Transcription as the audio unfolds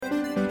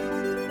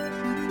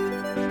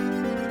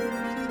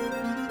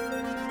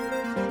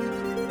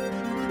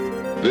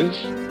This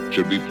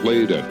should be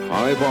played at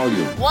high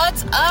volume.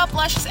 What's up,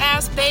 luscious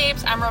ass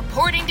babes? I'm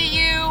reporting to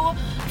you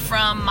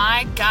from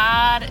my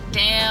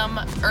goddamn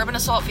urban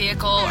assault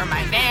vehicle, or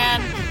my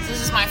van.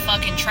 This is my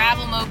fucking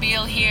travel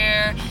mobile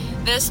here.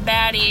 This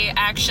baddie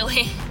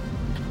actually...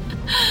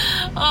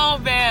 oh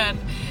man.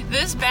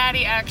 This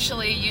baddie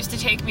actually used to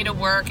take me to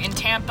work in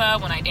Tampa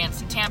when I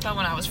danced in Tampa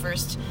when I was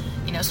first,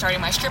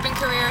 starting my stripping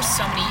career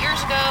so many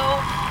years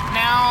ago.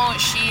 Now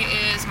she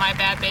is my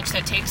bad bitch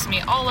that takes me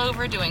all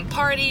over doing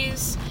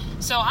parties.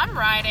 So I'm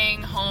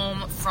riding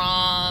home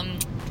from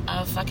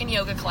a fucking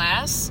yoga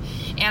class,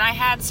 and I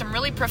had some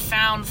really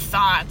profound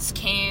thoughts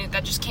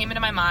that just came into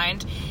my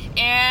mind,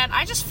 and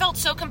I just felt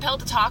so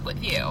compelled to talk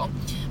with you.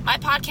 My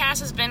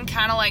podcast has been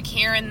kind of like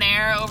here and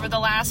there over the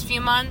last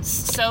few months,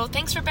 so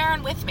thanks for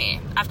bearing with me.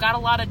 I've got a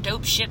lot of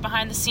dope shit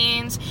behind the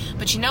scenes,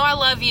 but I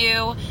love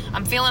you.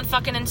 I'm feeling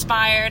fucking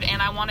inspired,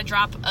 and I want to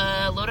drop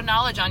a load of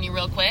knowledge on you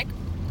real quick.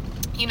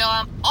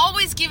 I'm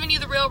always giving you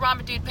the real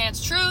Ramen Dude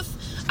Pants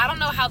truth. I don't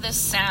know how this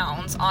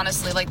sounds,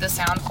 honestly, like the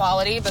sound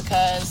quality,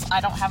 because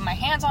I don't have my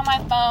hands on my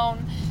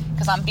phone,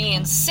 because I'm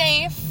being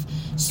safe.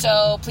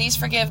 So please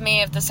forgive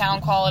me if the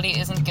sound quality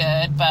isn't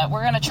good, but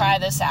we're going to try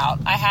this out.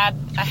 I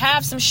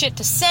have some shit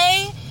to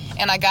say,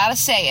 and I gotta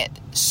say it.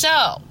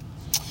 So,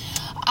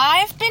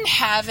 I've been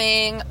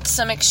having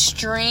some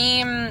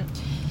extreme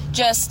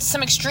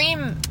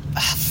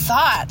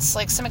thoughts,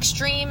 like some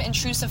extreme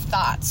intrusive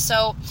thoughts.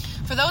 So,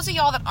 for those of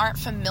y'all that aren't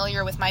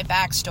familiar with my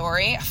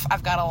backstory,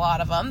 I've got a lot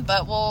of them,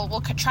 but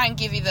we'll try and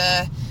give you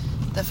the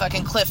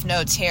fucking cliff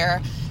notes here.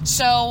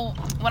 So,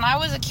 when I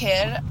was a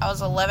kid, I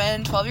was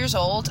 11, 12 years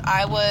old,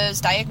 I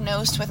was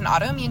diagnosed with an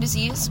autoimmune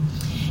disease,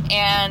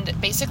 and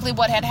basically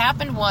what had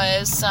happened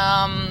was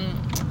some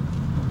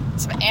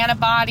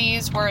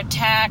antibodies were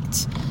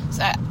attacked,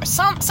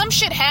 some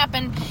shit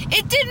happened,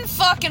 it didn't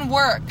fucking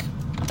work.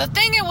 The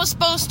thing it was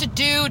supposed to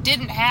do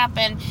didn't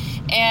happen,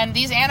 and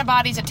these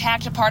antibodies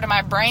attacked a part of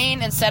my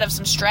brain instead of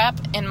some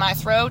strep in my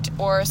throat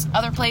or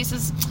other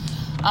places.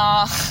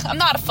 I'm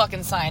not a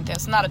fucking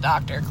scientist, I'm not a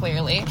doctor,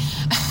 clearly.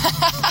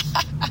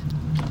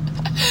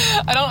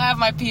 I don't have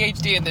my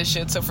PhD in this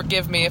shit, so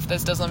forgive me if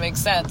this doesn't make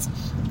sense.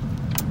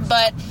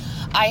 But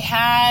I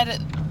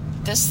had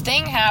this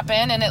thing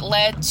happen, and it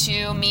led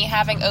to me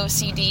having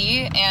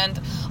OCD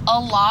and a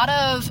lot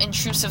of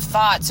intrusive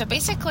thoughts. So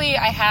basically,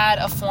 I had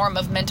a form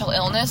of mental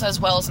illness as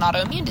well as an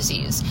autoimmune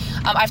disease.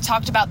 I've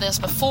talked about this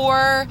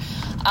before,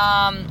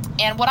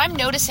 and what I'm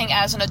noticing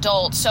as an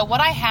adult, so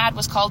what I had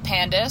was called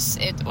PANDAS.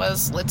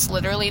 It's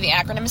literally, the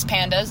acronym is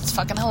PANDAS. It's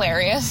fucking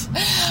hilarious.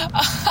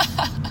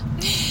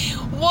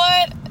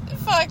 What?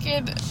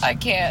 Fucking, I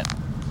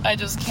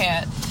just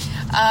can't.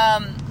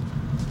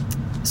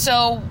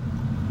 So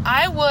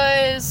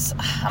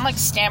I'm like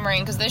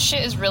stammering because this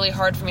shit is really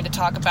hard for me to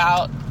talk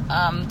about.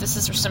 This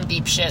is some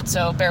deep shit,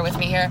 so bear with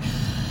me here.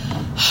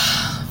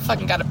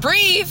 Fucking gotta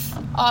breathe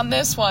on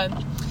this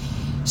one.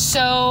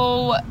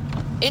 So,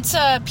 it's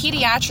a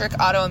pediatric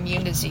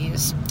autoimmune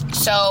disease.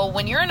 So,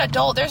 when you're an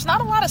adult, there's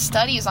not a lot of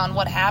studies on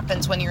what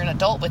happens when you're an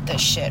adult with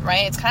this shit,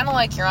 right? It's kind of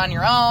like you're on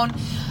your own.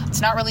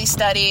 It's not really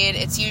studied.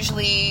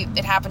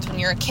 It happens when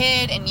you're a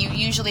kid, and you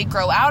usually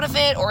grow out of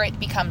it, or it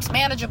becomes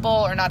manageable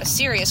or not as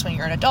serious when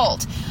you're an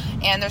adult.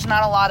 And there's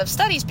not a lot of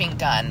studies being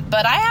done.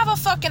 But I have a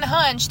fucking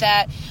hunch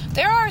that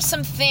there are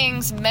some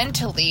things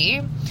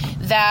mentally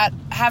that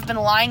have been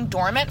lying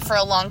dormant for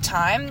a long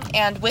time.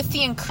 And with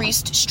the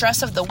increased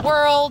stress of the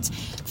world,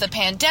 the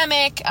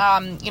pandemic,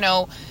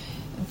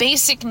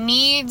 basic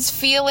needs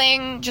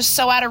feeling just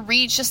so out of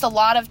reach, just a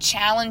lot of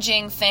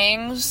challenging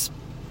things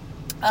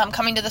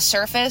coming to the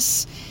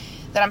surface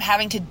that I'm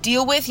having to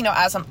deal with,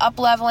 as I'm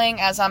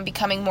up-leveling, as I'm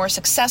becoming more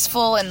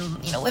successful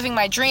and, living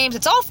my dreams.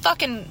 It's all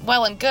fucking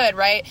well and good,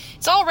 right?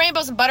 It's all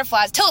rainbows and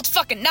butterflies till it's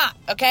fucking not,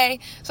 okay?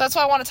 So that's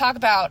what I want to talk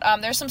about.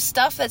 There's some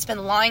stuff that's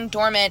been lying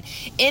dormant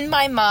in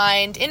my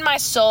mind, in my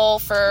soul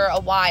for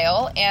a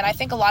while, and I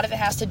think a lot of it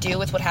has to do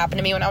with what happened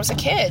to me when I was a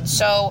kid.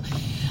 So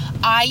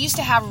I used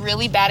to have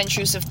really bad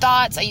intrusive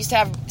thoughts. I used to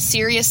have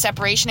serious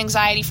separation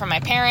anxiety from my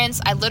parents.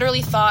 I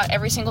literally thought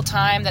every single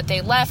time that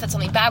they left that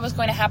something bad was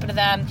going to happen to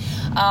them.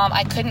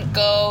 I couldn't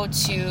go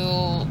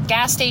to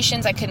gas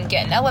stations. I couldn't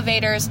get in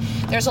elevators.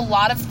 There's a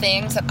lot of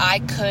things that I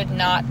could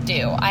not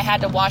do. I had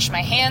to wash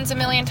my hands a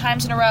million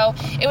times in a row.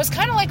 It was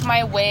kind of like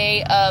my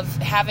way of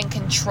having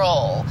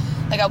control.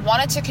 Like, I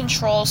wanted to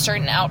control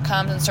certain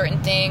outcomes and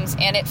certain things,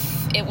 and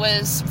it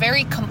was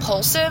very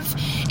compulsive,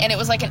 and it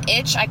was like an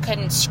itch I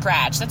couldn't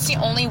scratch. That's the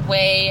only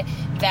way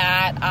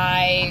that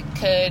I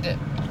could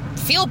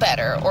feel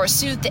better or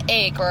soothe the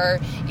ache or,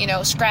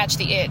 scratch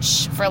the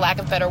itch, for lack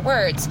of better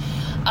words.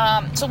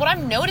 So what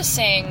I'm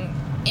noticing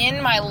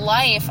in my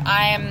life,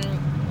 I'm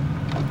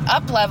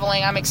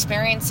up-leveling, I'm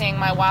experiencing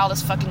my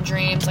wildest fucking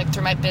dreams, like,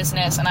 through my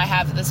business, and I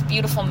have this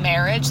beautiful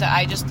marriage that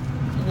I just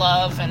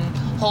love and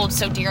hold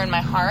so dear in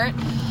my heart.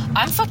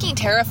 I'm fucking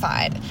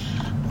terrified.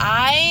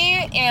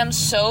 I am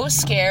so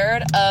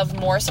scared of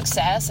more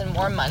success and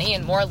more money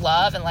and more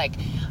love, and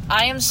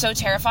I am so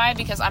terrified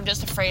because I'm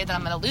just afraid that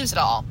I'm going to lose it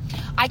all.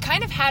 I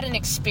kind of had an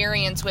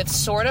experience with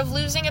sort of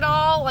losing it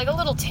all, like a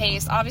little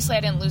taste. Obviously,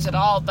 I didn't lose it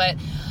all, but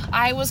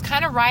I was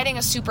kind of riding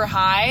a super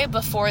high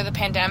before the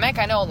pandemic.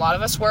 I know a lot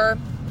of us were.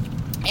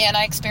 And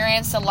I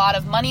experienced a lot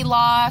of money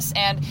loss,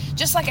 and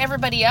just like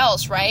everybody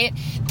else, right?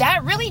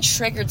 That really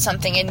triggered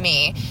something in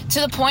me to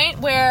the point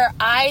where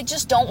I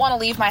just don't want to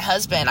leave my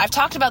husband. I've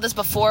talked about this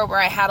before where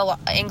I had a lot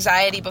of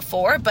anxiety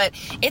before, but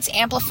it's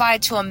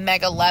amplified to a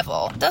mega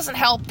level. It doesn't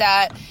help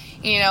that,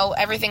 you know,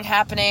 everything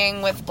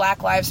happening with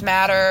Black Lives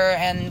Matter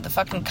and the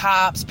fucking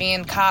cops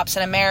being cops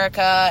in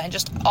America and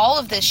just all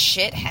of this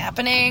shit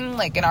happening,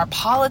 like in our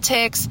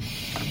politics.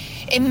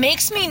 It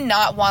makes me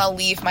not want to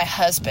leave my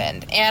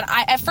husband. And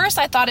at first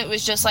I thought it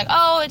was just like,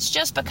 oh, it's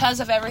just because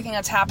of everything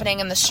that's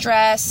happening and the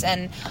stress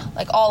and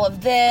like all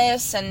of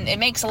this. And it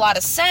makes a lot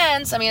of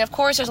sense. I mean, of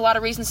course, there's a lot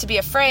of reasons to be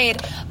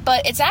afraid,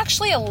 but it's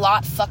actually a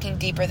lot fucking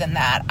deeper than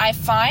that. I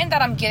find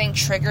that I'm getting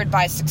triggered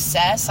by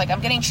success. Like,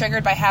 I'm getting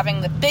triggered by having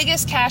the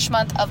biggest cash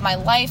month of my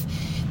life.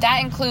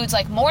 That includes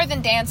like more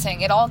than dancing.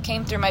 It all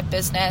came through my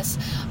business.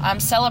 I'm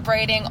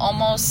celebrating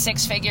almost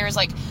 6 figures.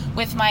 Like,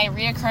 with my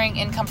reoccurring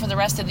income for the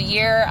rest of the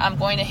year, I'm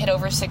going to hit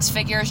over 6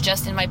 figures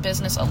just in my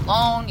business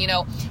alone. You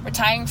know,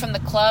 retiring from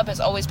the club has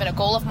always been a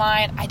goal of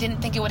mine. I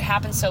didn't think it would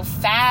happen so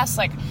fast.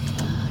 Like,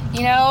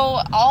 you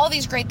know, all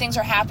these great things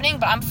are happening,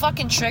 but I'm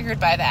fucking triggered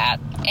by that.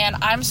 And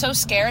I'm so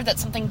scared that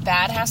something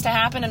bad has to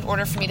happen in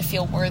order for me to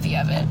feel worthy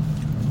of it.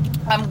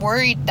 I'm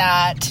worried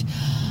that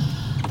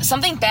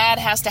something bad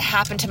has to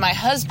happen to my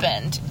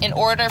husband in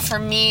order for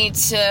me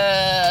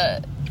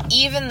to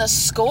even the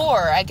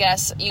score, I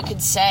guess you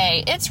could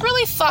say. It's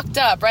really fucked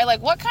up, right?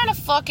 Like, what kind of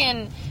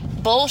fucking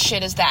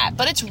bullshit is that?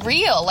 But it's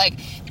real. Like,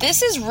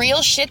 this is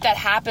real shit that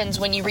happens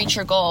when you reach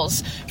your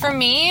goals. For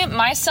me,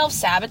 my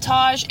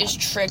self-sabotage is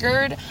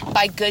triggered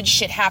by good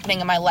shit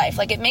happening in my life.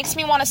 Like, it makes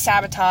me want to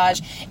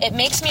sabotage. It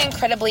makes me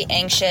incredibly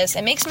anxious.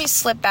 It makes me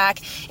slip back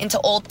into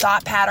old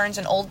thought patterns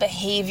and old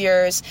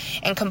behaviors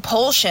and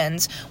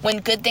compulsions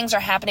when good things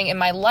are happening in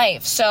my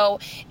life. So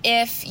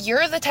if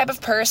you're the type of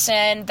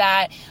person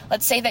that,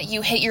 let's say that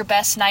you hit your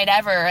best night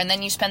ever and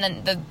then you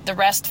spend the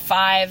rest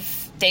 5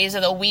 days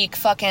of the week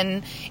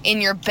fucking in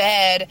your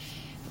bed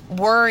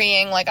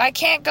worrying, like, I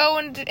can't go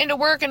into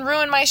work and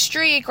ruin my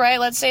streak, right?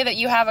 Let's say that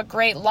you have a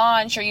great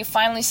launch or you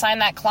finally sign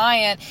that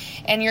client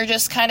and you're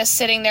just kind of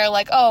sitting there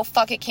like, oh,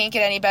 fuck, it can't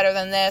get any better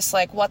than this.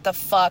 Like, what the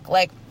fuck?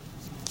 Like,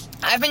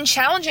 I've been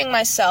challenging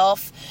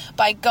myself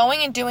by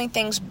going and doing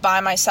things by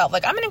myself.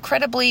 Like, I'm an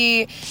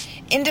incredibly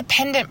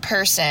independent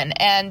person,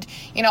 and,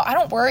 you know, I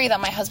don't worry that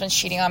my husband's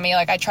cheating on me.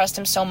 Like, I trust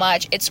him so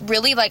much. It's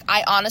really like,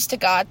 I honest to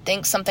God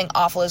think something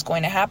awful is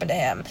going to happen to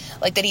him,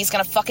 like that he's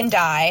gonna fucking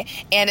die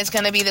and it's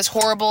gonna be this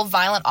horrible,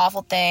 violent,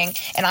 awful thing,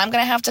 and I'm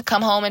gonna have to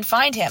come home and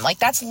find him. Like,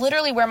 that's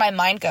literally where my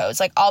mind goes.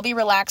 Like, I'll be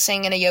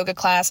relaxing in a yoga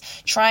class,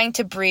 trying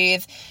to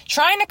breathe,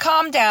 trying to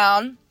calm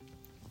down,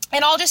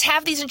 and I'll just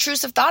have these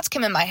intrusive thoughts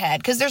come in my head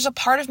because there's a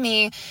part of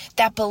me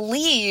that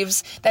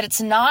believes that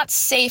it's not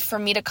safe for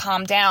me to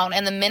calm down.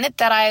 And the minute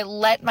that I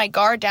let my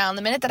guard down,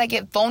 the minute that I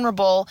get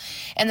vulnerable,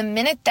 and the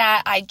minute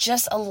that I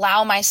just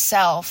allow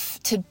myself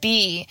to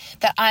be,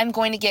 that I'm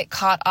going to get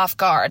caught off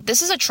guard.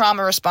 This is a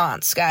trauma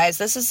response, guys.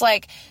 This is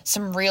like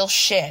some real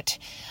shit.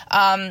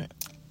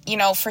 You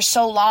know, for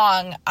so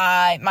long,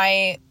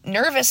 my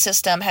nervous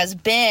system has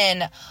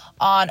been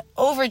on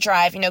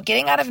overdrive, you know,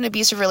 getting out of an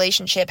abusive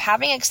relationship,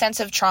 having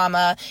extensive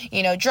trauma,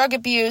 you know, drug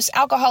abuse,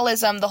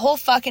 alcoholism, the whole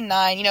fucking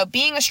nine. You know,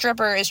 being a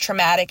stripper is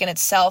traumatic in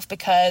itself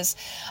because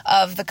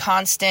of the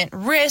constant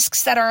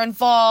risks that are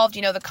involved,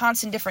 you know, the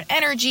constant different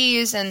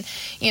energies and,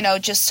 you know,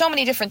 just so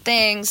many different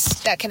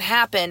things that can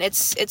happen.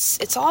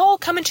 It's all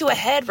coming to a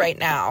head right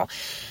now.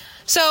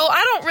 So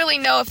I don't really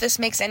know if this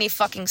makes any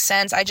fucking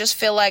sense. I just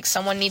feel like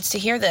someone needs to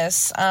hear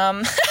this.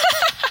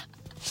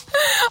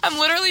 I'm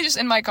literally just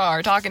in my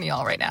car talking to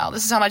y'all right now.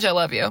 This is how much I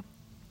love you.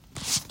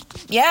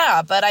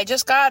 Yeah, but I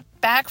just got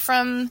back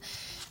from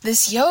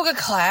this yoga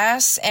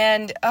class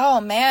and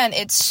oh man,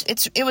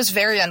 it was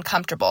very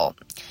uncomfortable.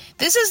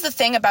 This is the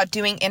thing about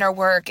doing inner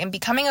work and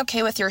becoming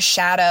okay with your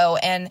shadow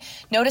and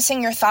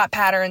noticing your thought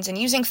patterns and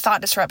using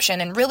thought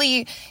disruption and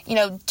really, you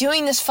know,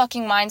 doing this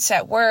fucking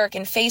mindset work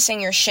and facing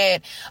your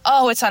shit.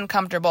 Oh, it's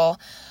uncomfortable.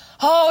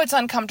 Oh, it's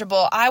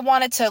uncomfortable. I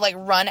wanted to like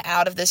run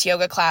out of this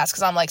yoga class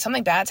because I'm like,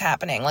 something bad's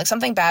happening. Like,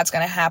 something bad's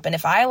going to happen.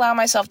 If I allow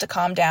myself to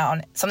calm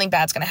down, something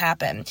bad's going to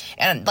happen.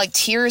 And like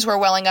tears were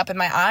welling up in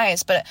my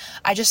eyes, but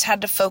I just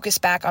had to focus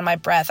back on my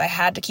breath. I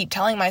had to keep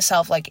telling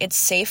myself, like, it's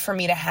safe for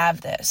me to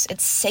have this.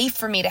 It's safe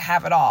for me to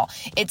have it all.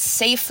 It's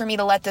safe for me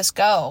to let this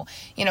go.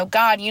 You know,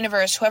 God,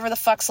 universe, whoever the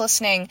fuck's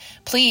listening,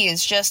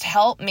 please just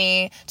help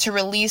me to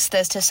release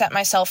this, to set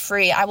myself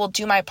free. I will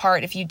do my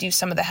part if you do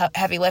some of the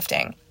heavy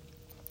lifting.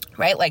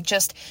 Right? Like,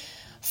 just,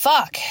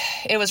 fuck.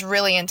 It was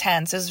really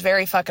intense. It was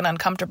very fucking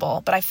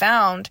uncomfortable. But I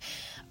found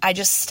I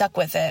just stuck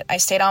with it. I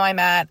stayed on my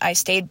mat. I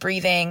stayed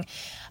breathing.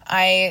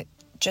 I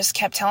just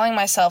kept telling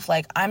myself,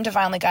 like, I'm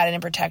divinely guided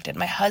and protected.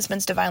 My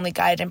husband's divinely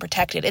guided and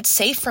protected. It's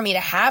safe for me to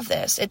have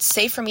this. It's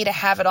safe for me to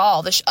have it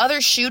all. The other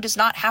shoe does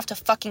not have to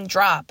fucking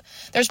drop.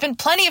 There's been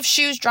plenty of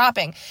shoes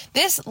dropping.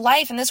 This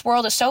life in this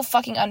world is so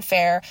fucking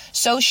unfair,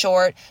 so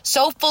short,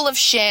 so full of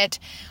shit.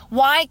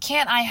 Why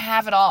can't I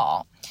have it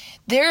all?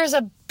 There's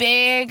a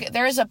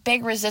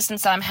big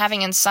resistance that I'm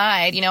having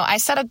inside. You know, I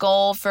set a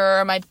goal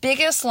for my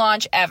biggest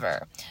launch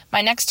ever.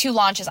 My next 2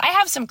 launches. I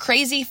have some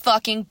crazy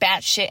fucking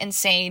batshit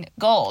insane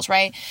goals,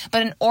 right?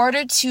 But in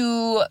order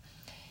to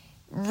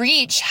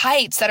reach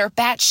heights that are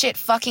batshit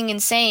fucking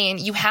insane,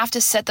 you have to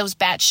set those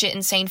batshit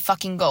insane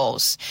fucking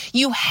goals.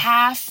 You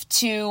have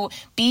to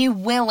be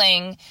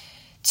willing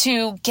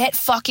to get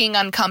fucking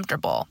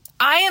uncomfortable.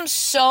 I am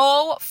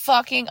so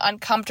fucking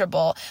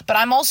uncomfortable, but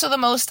I'm also the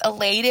most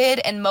elated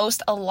and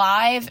most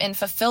alive and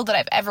fulfilled that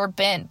I've ever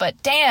been.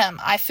 But damn,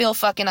 I feel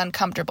fucking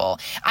uncomfortable.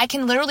 I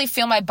can literally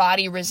feel my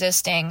body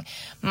resisting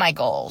my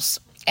goals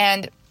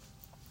and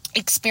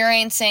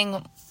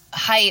experiencing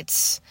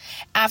heights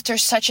after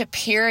such a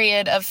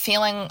period of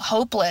feeling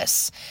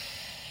hopeless.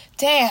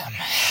 Damn,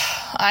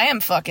 I am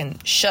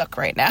fucking shook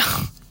right now.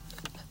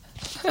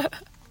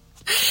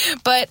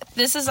 But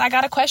I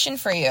got a question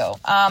for you.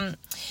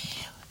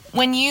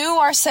 When you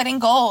are setting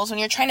goals, when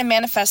you're trying to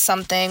manifest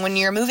something, when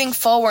you're moving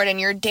forward and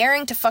you're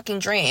daring to fucking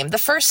dream, the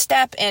first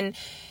step in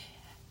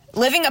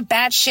living a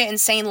batshit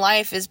insane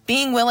life is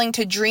being willing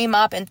to dream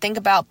up and think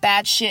about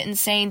batshit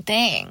insane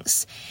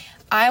things.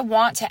 I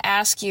want to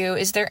ask you,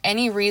 is there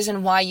any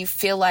reason why you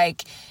feel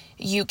like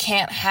you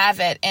can't have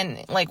it,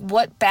 and like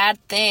what bad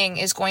thing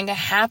is going to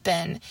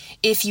happen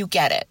if you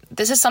get it?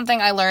 This is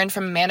something I learned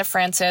from Amanda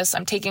Francis.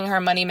 I'm taking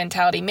her money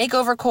mentality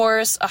makeover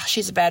course. Oh,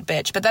 she's a bad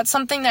bitch, but that's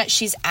something that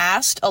she's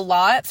asked a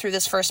lot through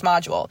this first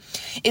module.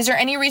 Is there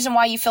any reason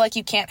why you feel like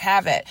you can't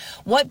have it?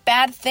 What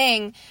bad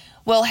thing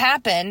will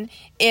happen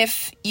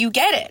if you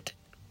get it?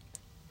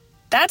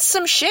 That's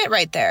some shit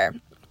right there.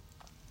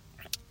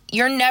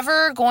 You're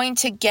never going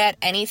to get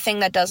anything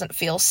that doesn't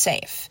feel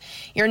safe.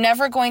 You're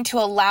never going to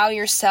allow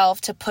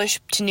yourself to push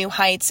to new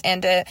heights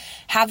and to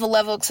have the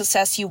level of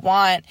success you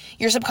want.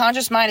 Your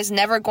subconscious mind is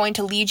never going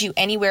to lead you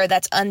anywhere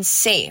that's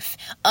unsafe.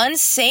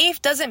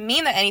 Unsafe doesn't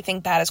mean that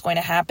anything bad is going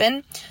to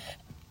happen.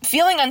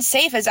 Feeling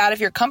unsafe is out of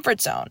your comfort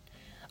zone.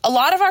 A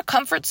lot of our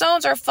comfort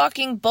zones are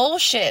fucking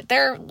bullshit.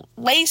 They're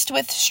laced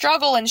with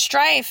struggle and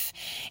strife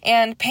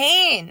and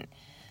pain.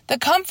 The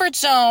comfort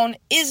zone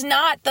is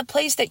not the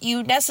place that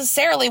you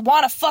necessarily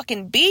want to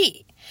fucking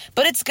be,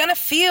 but it's going to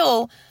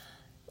feel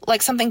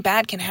like something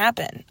bad can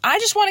happen. I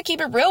just want to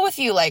keep it real with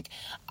you. Like,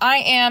 I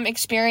am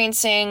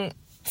experiencing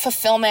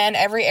fulfillment in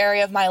every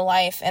area of my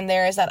life, and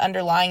there is that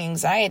underlying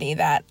anxiety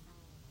that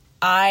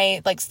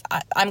I'm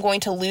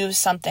going to lose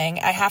something.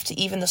 I have to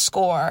even the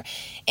score.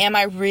 Am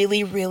I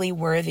really, really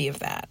worthy of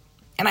that?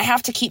 And I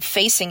have to keep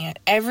facing it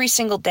every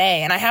single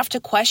day. And I have to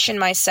question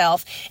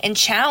myself and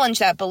challenge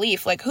that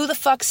belief. Like, who the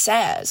fuck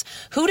says?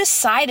 Who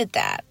decided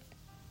that?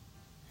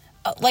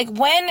 Like,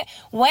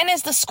 when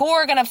is the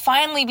score gonna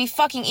finally be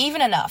fucking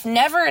even enough?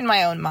 Never in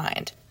my own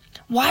mind.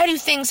 Why do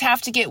things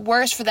have to get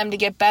worse for them to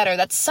get better?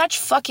 That's such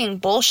fucking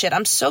bullshit.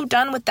 I'm so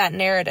done with that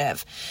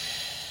narrative.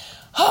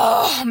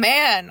 Oh,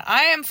 man,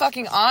 I am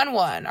fucking on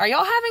one. Are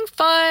y'all having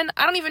fun?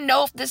 I don't even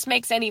know if this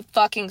makes any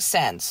fucking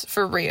sense,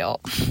 for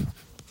real.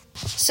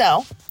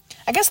 So,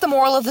 I guess the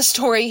moral of the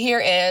story here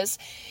is,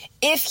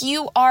 if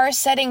you are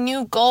setting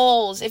new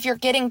goals, if you're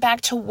getting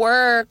back to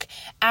work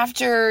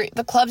after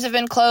the clubs have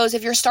been closed,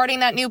 if you're starting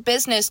that new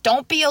business,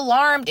 don't be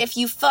alarmed if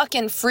you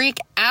fucking freak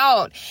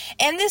out.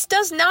 And this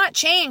does not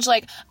change.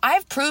 Like,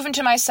 I've proven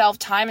to myself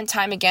time and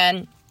time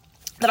again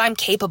that I'm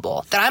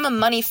capable, that I'm a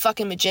money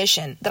fucking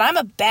magician, that I'm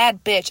a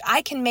bad bitch.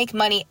 I can make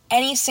money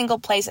any single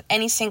place at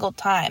any single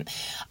time.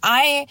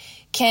 I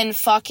can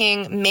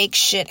fucking make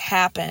shit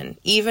happen,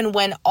 even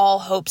when all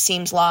hope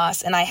seems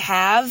lost. And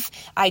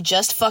I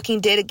just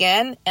fucking did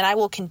again, and I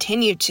will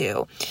continue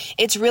to.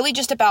 It's really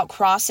just about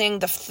crossing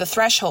the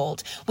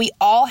threshold. We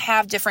all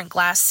have different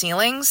glass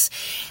ceilings.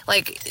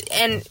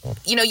 And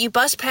you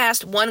bust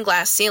past one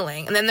glass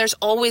ceiling, and then there's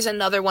always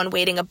another one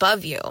waiting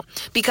above you.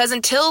 Because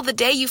until the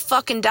day you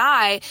fucking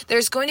die,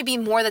 there's going to be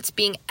more that's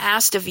being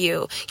asked of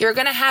you. You're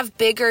going to have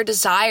bigger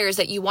desires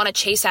that you want to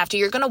chase after.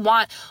 You're going to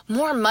want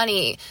more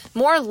money,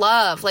 more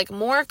love, like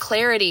more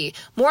clarity,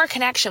 more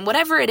connection,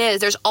 whatever it is.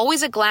 There's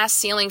always a glass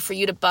ceiling for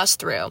you to bust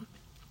through.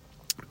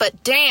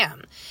 But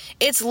damn,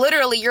 it's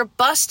literally you're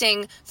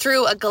busting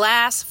through a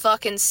glass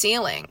fucking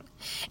ceiling.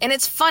 And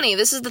it's funny,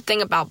 this is the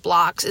thing about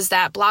blocks, is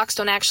that blocks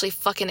don't actually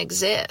fucking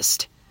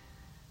exist.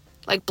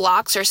 Like,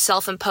 blocks are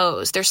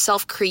self-imposed. They're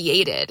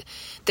self-created.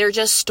 They're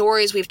just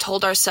stories we've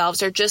told ourselves.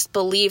 They're just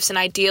beliefs and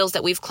ideals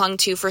that we've clung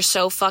to for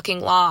so fucking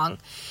long.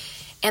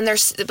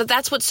 But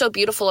that's what's so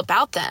beautiful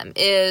about them,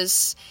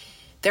 is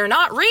they're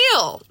not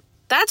real.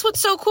 That's what's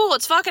so cool.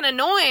 It's fucking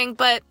annoying,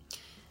 but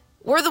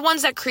we're the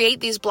ones that create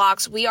these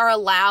blocks. We are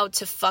allowed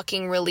to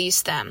fucking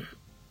release them.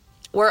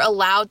 We're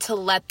allowed to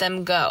let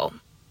them go.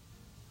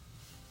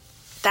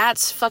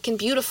 That's fucking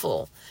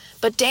beautiful.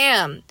 But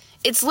damn,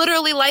 it's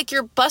literally like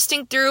you're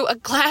busting through a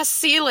glass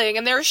ceiling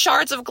and there are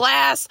shards of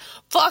glass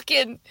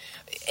fucking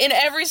in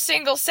every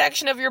single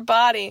section of your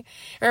body.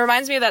 It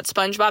reminds me of that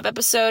SpongeBob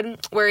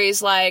episode where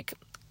he's like,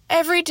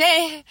 every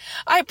day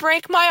I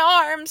break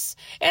my arms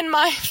and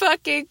my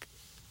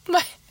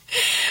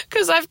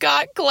because I've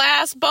got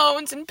glass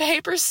bones and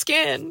paper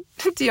skin.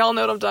 Do y'all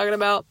know what I'm talking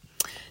about?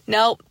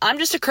 No, I'm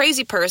just a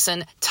crazy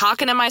person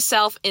talking to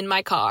myself in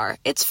my car.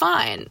 It's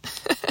fine.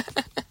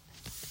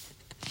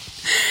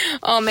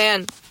 Oh,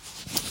 man.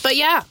 But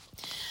yeah,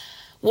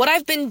 what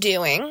I've been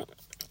doing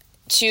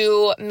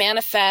to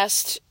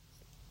manifest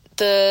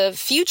the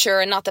future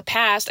and not the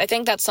past, I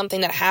think that's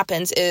something that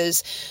happens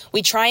is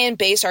we try and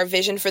base our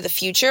vision for the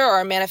future or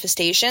our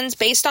manifestations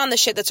based on the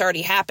shit that's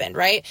already happened,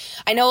 right?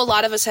 I know a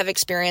lot of us have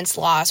experienced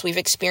loss. We've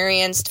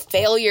experienced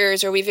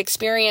failures, or we've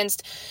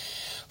experienced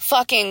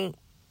fucking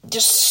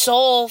just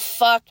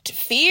soul-fucked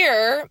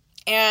fear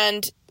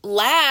and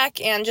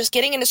lack and just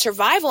getting into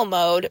survival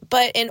mode.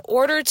 But in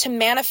order to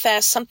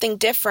manifest something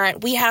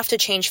different, we have to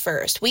change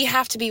first. We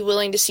have to be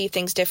willing to see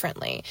things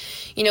differently.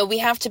 You know, we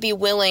have to be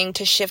willing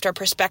to shift our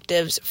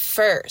perspectives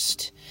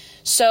first.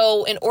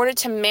 So in order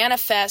to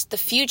manifest the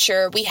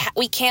future,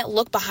 we can't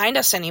look behind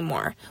us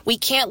anymore. We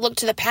can't look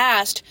to the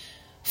past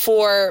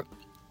for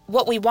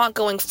what we want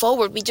going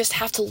forward. We just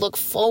have to look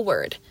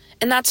forward.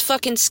 And that's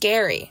fucking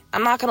scary.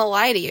 I'm not going to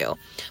lie to you.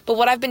 But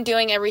what I've been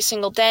doing every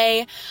single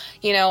day,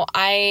 you know,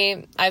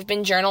 I've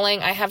been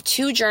journaling. I have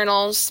 2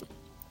 journals.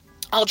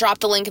 I'll drop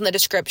the link in the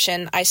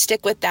description. I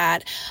stick with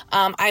that.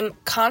 I'm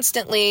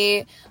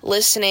constantly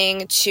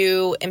listening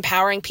to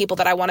empowering people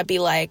that I want to be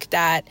like,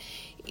 that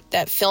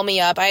fill me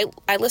up. I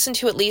listen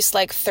to at least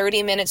like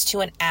 30 minutes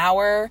to an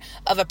hour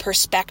of a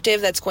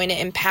perspective that's going to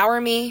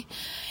empower me.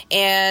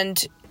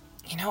 And,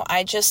 you know,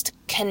 I just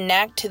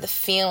connect to the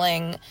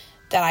feeling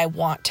that I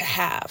want to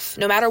have.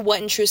 No matter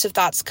what intrusive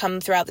thoughts come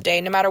throughout the day,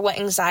 no matter what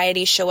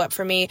anxieties show up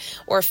for me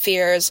or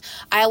fears,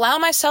 I allow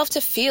myself to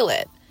feel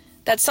it.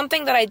 That's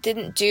something that I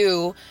didn't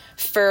do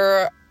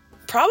for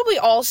probably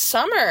all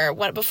summer.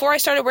 Before I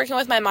started working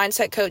with my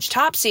mindset coach,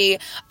 Topsy,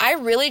 I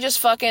really just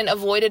fucking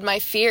avoided my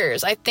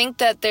fears. I think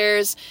that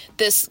there's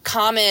this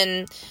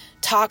common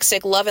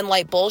toxic love and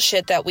light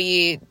bullshit that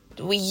we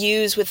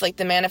use with like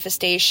the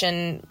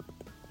manifestation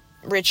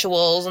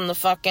rituals and the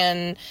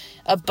fucking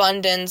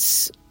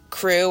abundance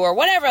crew or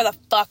whatever the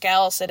fuck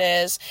else it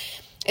is.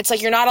 It's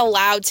like you're not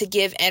allowed to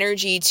give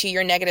energy to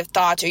your negative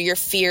thoughts or your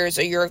fears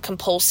or your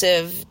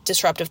compulsive,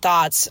 disruptive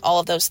thoughts,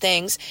 all of those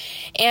things.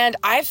 And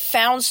I've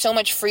found so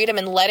much freedom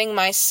in letting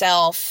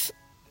myself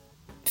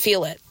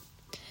feel it.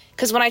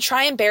 Because when I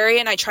try and bury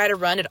it and I try to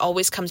run, it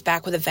always comes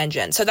back with a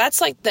vengeance. So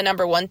that's like the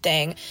number one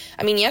thing.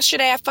 I mean,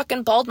 yesterday I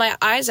fucking bawled my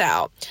eyes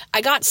out.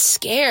 I got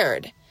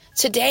scared.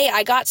 Today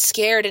I got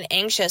scared and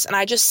anxious and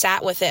I just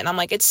sat with it. And I'm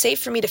like, it's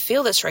safe for me to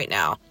feel this right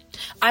now.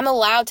 I'm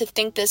allowed to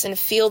think this and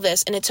feel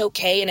this, and it's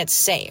okay and it's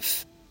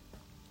safe.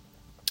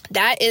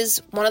 That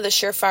is one of the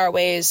surefire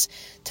ways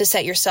to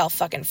set yourself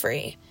fucking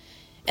free.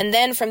 And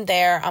then from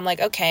there, I'm like,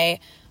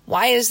 okay,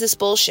 why is this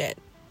bullshit?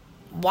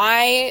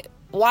 Why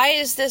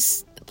is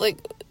this, like,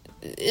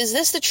 is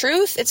this the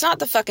truth? It's not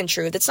the fucking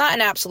truth. It's not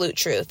an absolute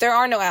truth. There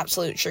are no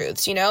absolute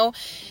truths, you know?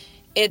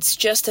 It's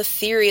just a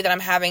theory that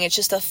I'm having. It's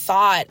just a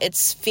thought.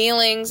 It's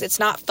feelings. It's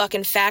not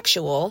fucking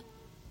factual.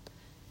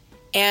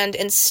 And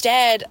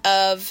instead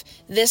of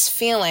this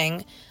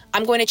feeling,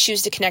 I'm going to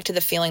choose to connect to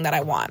the feeling that I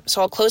want.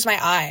 So I'll close my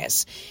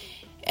eyes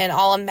and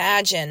I'll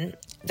imagine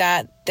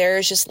that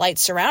there's just light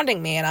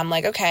surrounding me. And I'm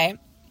like, okay,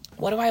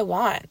 what do I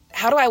want?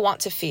 How do I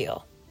want to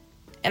feel?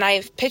 And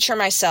I picture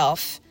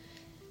myself,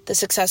 the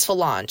successful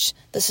launch,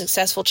 the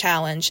successful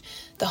challenge,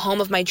 the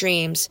home of my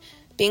dreams,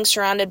 being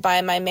surrounded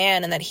by my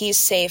man and that he's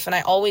safe. And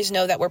I always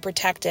know that we're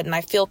protected and I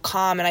feel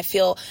calm and I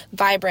feel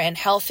vibrant and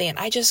healthy. And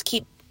I just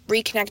keep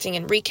reconnecting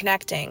and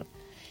reconnecting.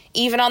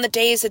 Even on the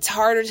days it's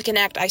harder to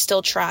connect, I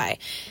still try.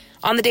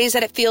 On the days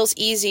that it feels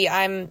easy,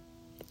 I'm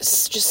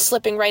just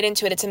slipping right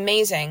into it. It's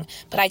amazing.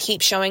 But I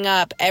keep showing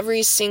up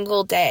every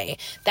single day.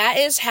 That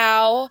is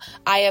how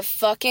I have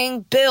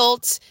fucking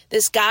built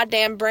this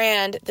goddamn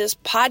brand, this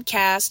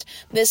podcast,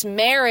 this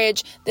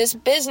marriage, this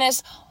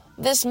business,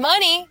 this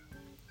money.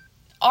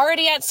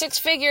 Already at 6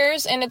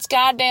 figures and it's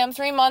goddamn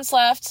 3 months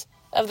left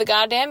of the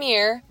goddamn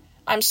year.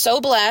 I'm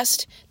so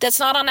blessed. That's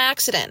not on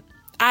accident.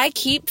 I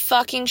keep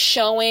fucking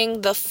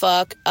showing the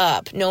fuck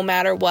up no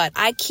matter what.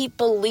 I keep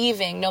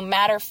believing no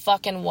matter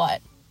fucking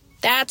what.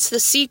 That's the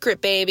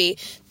secret, baby.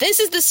 This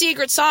is the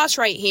secret sauce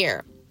right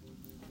here.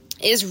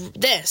 Is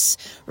this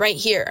right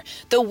here.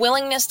 The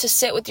willingness to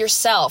sit with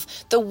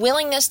yourself. The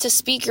willingness to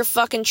speak your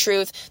fucking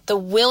truth. The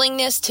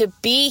willingness to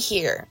be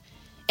here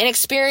and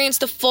experience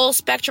the full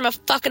spectrum of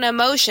fucking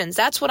emotions.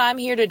 That's what I'm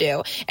here to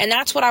do. And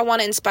that's what I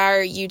want to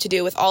inspire you to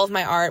do with all of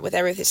my art, with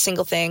every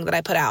single thing that I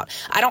put out.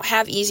 I don't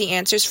have easy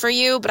answers for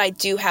you, but I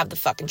do have the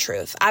fucking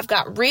truth. I've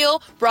got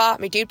real, raw,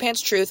 McDude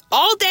Pants truth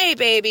all day,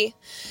 baby.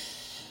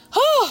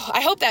 Oh,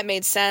 I hope that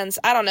made sense.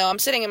 I don't know. I'm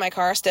sitting in my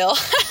car still.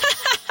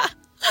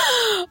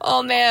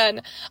 Oh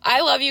man,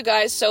 I love you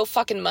guys so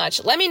fucking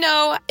much. Let me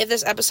know if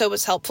this episode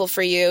was helpful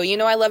for you. You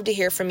know I love to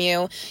hear from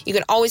you. You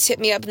can always hit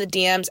me up in the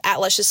DMs at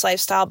Luscious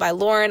Lifestyle by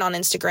Lauren on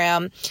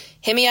Instagram.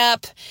 Hit me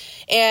up.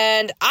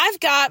 And I've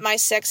got my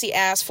sexy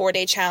ass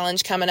 4-day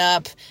challenge coming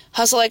up.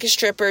 Hustle Like a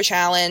Stripper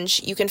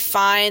challenge. You can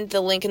find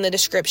the link in the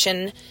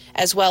description,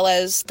 as well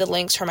as the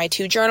links for my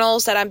 2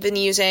 journals that I've been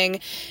using.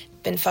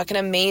 Been fucking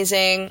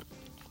amazing.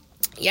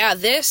 Yeah,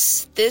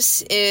 this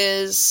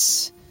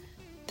is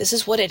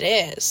what it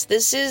is.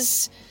 This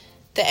is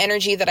the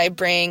energy that I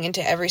bring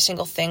into every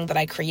single thing that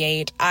I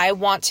create. I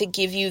want to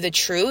give you the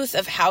truth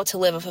of how to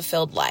live a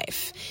fulfilled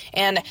life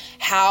and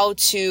how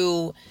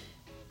to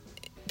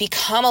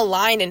become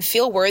aligned and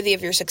feel worthy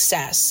of your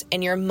success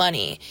and your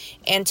money,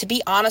 and to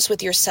be honest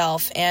with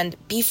yourself and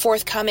be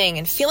forthcoming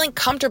and feeling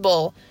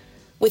comfortable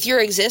with your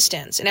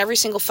existence in every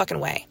single fucking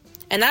way.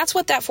 And that's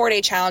what that 4-day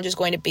challenge is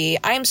going to be.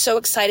 I am so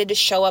excited to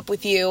show up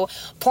with you,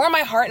 pour my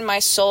heart and my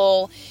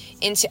soul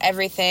into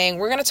everything.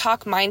 We're going to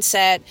talk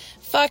mindset,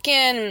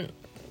 fucking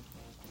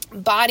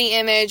body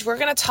image. We're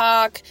going to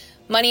talk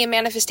money and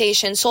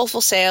manifestation,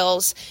 soulful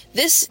sales.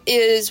 This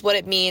is what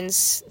it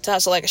means to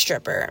hustle like a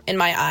stripper in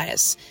my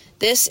eyes.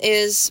 This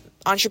is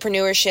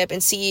entrepreneurship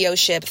and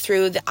CEO-ship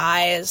through the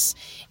eyes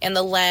and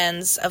the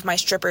lens of my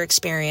stripper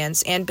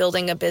experience and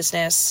building a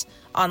business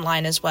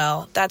online as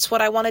well. That's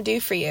what I want to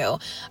do for you.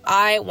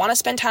 I want to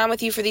spend time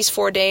with you for these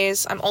 4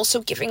 days. I'm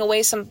also giving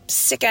away some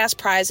sick-ass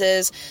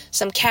prizes,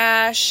 some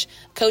cash,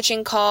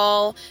 coaching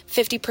call,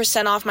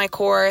 50% off my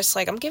course.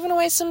 Like, I'm giving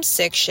away some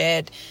sick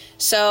shit.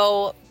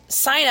 So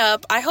sign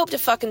up. I hope to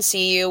fucking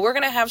see you. We're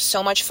going to have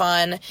so much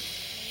fun.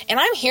 And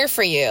I'm here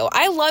for you.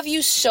 I love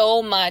you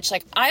so much.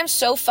 Like, I'm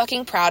so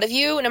fucking proud of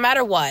you no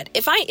matter what.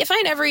 If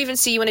I never even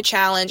see you in a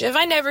challenge, if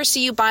I never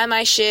see you buy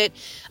my shit,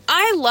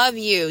 I love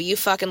you, you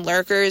fucking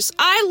lurkers.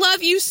 I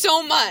love you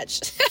so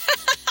much.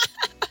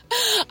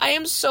 I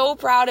am so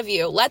proud of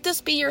you. Let this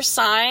be your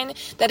sign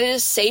that it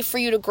is safe for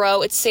you to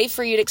grow. It's safe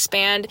for you to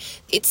expand.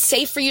 It's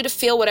safe for you to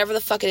feel whatever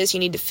the fuck it is you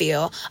need to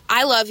feel.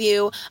 I love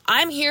you.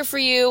 I'm here for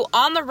you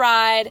on the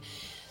ride.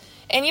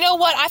 And you know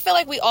what? I feel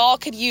like we all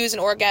could use an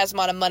orgasm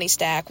on a money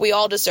stack. We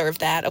all deserve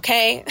that,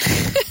 okay?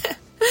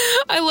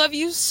 I love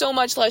you so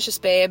much, Luscious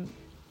Babe.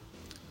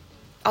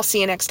 I'll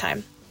see you next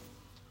time.